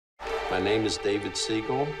My name is David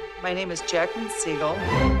Siegel. My name is Jacqueline Siegel.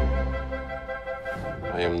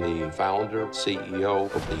 I am the founder,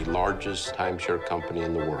 CEO of the largest timeshare company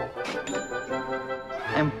in the world.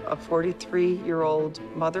 I'm a 43-year-old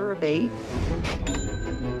mother of 8.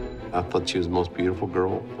 I thought she was the most beautiful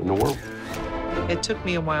girl in the world. It took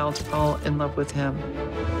me a while to fall in love with him.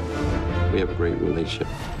 We have a great relationship.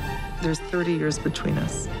 There's 30 years between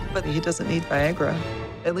us, but he doesn't need Viagra.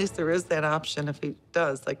 At least there is that option if he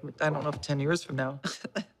does. Like, I don't know if 10 years from now.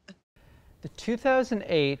 The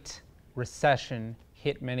 2008 recession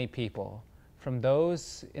hit many people, from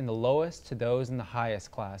those in the lowest to those in the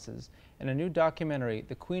highest classes. And a new documentary,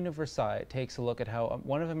 The Queen of Versailles, takes a look at how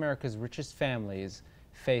one of America's richest families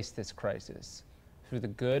faced this crisis, through the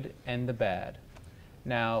good and the bad.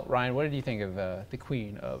 Now, Ryan, what did you think of The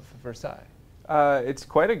Queen of Versailles? It's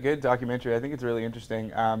quite a good documentary. I think it's really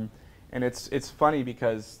interesting. And it's funny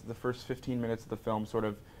because the first 15 minutes of the film sort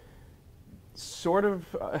of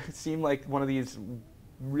seemed like one of these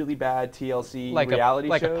really bad TLC reality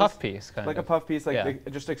shows. Like a puff piece, kind of. Like a puff piece, like yeah.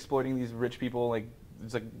 just exploiting these rich people, like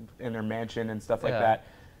in their mansion and stuff like yeah. that.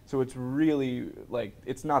 So it's really like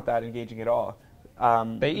it's not that engaging at all.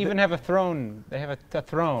 They even have a throne. They have a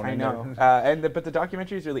throne. I know. But the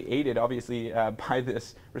documentary is really aided, obviously, by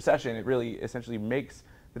this recession. It really essentially makes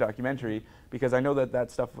the documentary, because I know that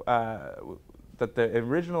stuff, that the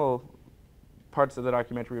original parts of the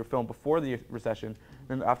documentary were filmed before the recession,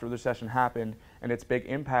 then after the recession happened, and its big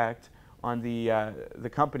impact on the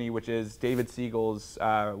company, which is David Siegel's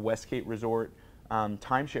Westgate Resort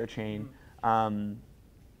timeshare chain,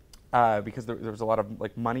 because there was a lot of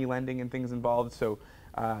like money lending and things involved. So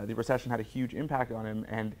the recession had a huge impact on him,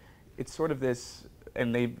 and it's sort of this,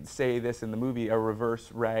 and they say this in the movie, a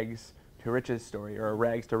reverse rags to riches story, or a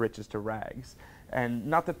rags to riches to rags. And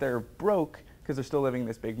not that they're broke, because they're still living in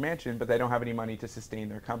this big mansion, but they don't have any money to sustain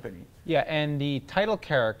their company. Yeah, and the title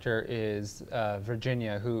character is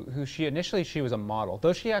Virginia, who initially she was a model,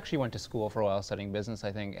 though she actually went to school for a while studying business,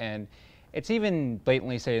 I think. And it's even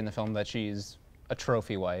blatantly stated in the film that she's a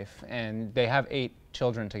trophy wife, and they have 8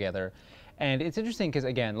 children together. And it's interesting because,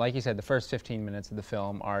 again, like you said, the first 15 minutes of the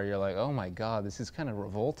film are, you're like, oh my God, this is kind of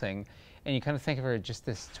revolting. And you kind of think of her as just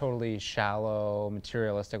this totally shallow,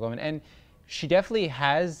 materialistic woman. And she definitely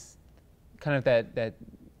has kind of that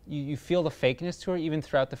you feel the fakeness to her even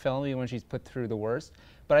throughout the film, even when she's put through the worst.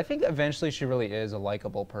 But I think eventually she really is a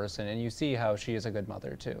likable person, and you see how she is a good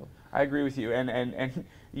mother too. I agree with you, and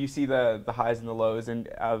you see the highs and the lows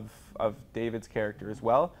of David's character as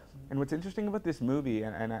well. And what's interesting about this movie,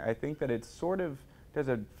 and I think that it sort of does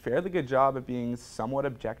a fairly good job of being somewhat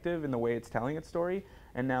objective in the way it's telling its story.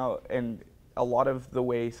 And a lot of the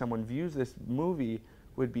way someone views this movie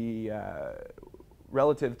would be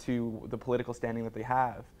relative to the political standing that they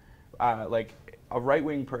have. Like a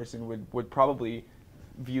right-wing person would probably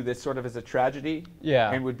view this sort of as a tragedy,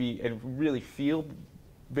 yeah, and really feel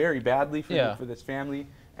very badly for this family.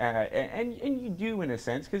 And you do, in a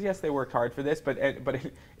sense, because yes, they worked hard for this, but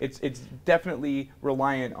it's definitely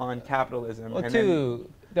reliant on capitalism. Well,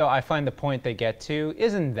 though I find the point they get to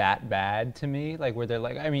isn't that bad to me. Like where they're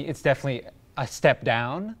like, I mean, it's definitely a step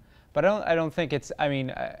down, but I don't think it's. I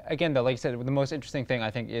mean, again, though, like you said, the most interesting thing I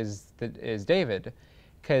think is David,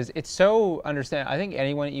 because it's so I think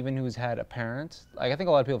anyone even who's had a parent, like I think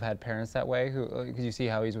a lot of people have had parents that way, because you see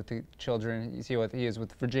how he's with the children, you see what he is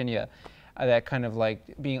with Virginia. That kind of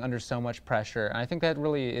like being under so much pressure. And I think that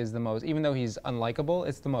really is the most, even though he's unlikable,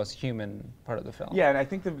 it's the most human part of the film. Yeah, and I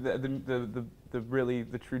think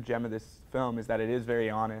the true gem of this film is that it is very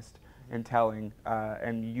honest and telling,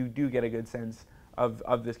 and you do get a good sense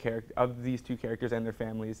of these two characters and their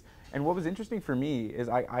families. And what was interesting for me is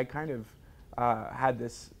I kind of had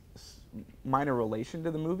this minor relation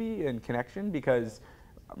to the movie and connection, because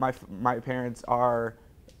my parents are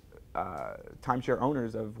timeshare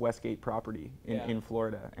owners of Westgate property in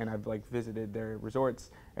Florida, and I've like visited their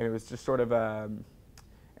resorts, and it was just sort of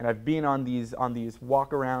and I've been on these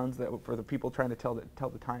walk-arounds that for the people trying to sell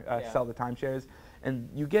the timeshares, and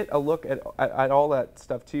you get a look at all that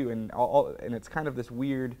stuff too, and and it's kind of this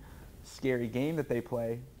weird, scary game that they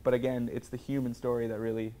play. But again, it's the human story that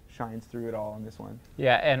really shines through it all in this one.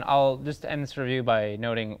 Yeah, and I'll just end this review by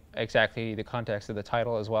noting exactly the context of the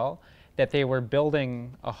title as well. That they were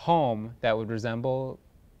building a home that would resemble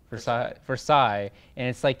Versailles, and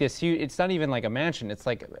it's like this huge. It's not even like a mansion.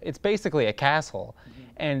 It's basically a castle,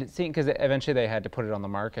 and because eventually they had to put it on the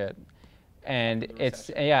market, and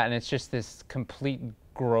it's just this complete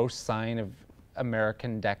gross sign of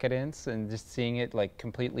American decadence, and just seeing it like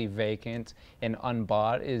completely vacant and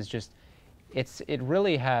unbought is just, it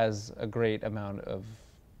really has a great amount of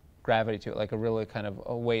gravity to it, like a really kind of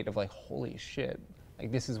a weight of like, holy shit,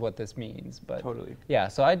 like this is what this means. But Totally. yeah,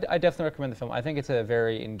 so I definitely recommend the film. I think it's a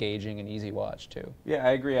very engaging and easy watch too. Yeah,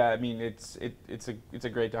 I agree. I mean, it's a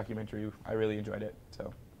great documentary. I really enjoyed it.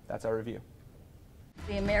 So that's our review.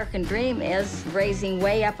 The American dream is raising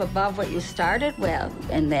way up above what you started with,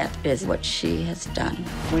 and that is what she has done.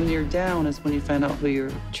 When you're down is when you find out who your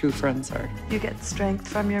true friends are. You get strength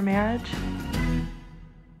from your marriage?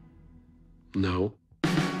 No.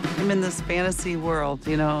 I'm in this fantasy world,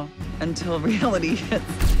 you know, until reality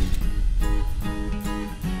hits.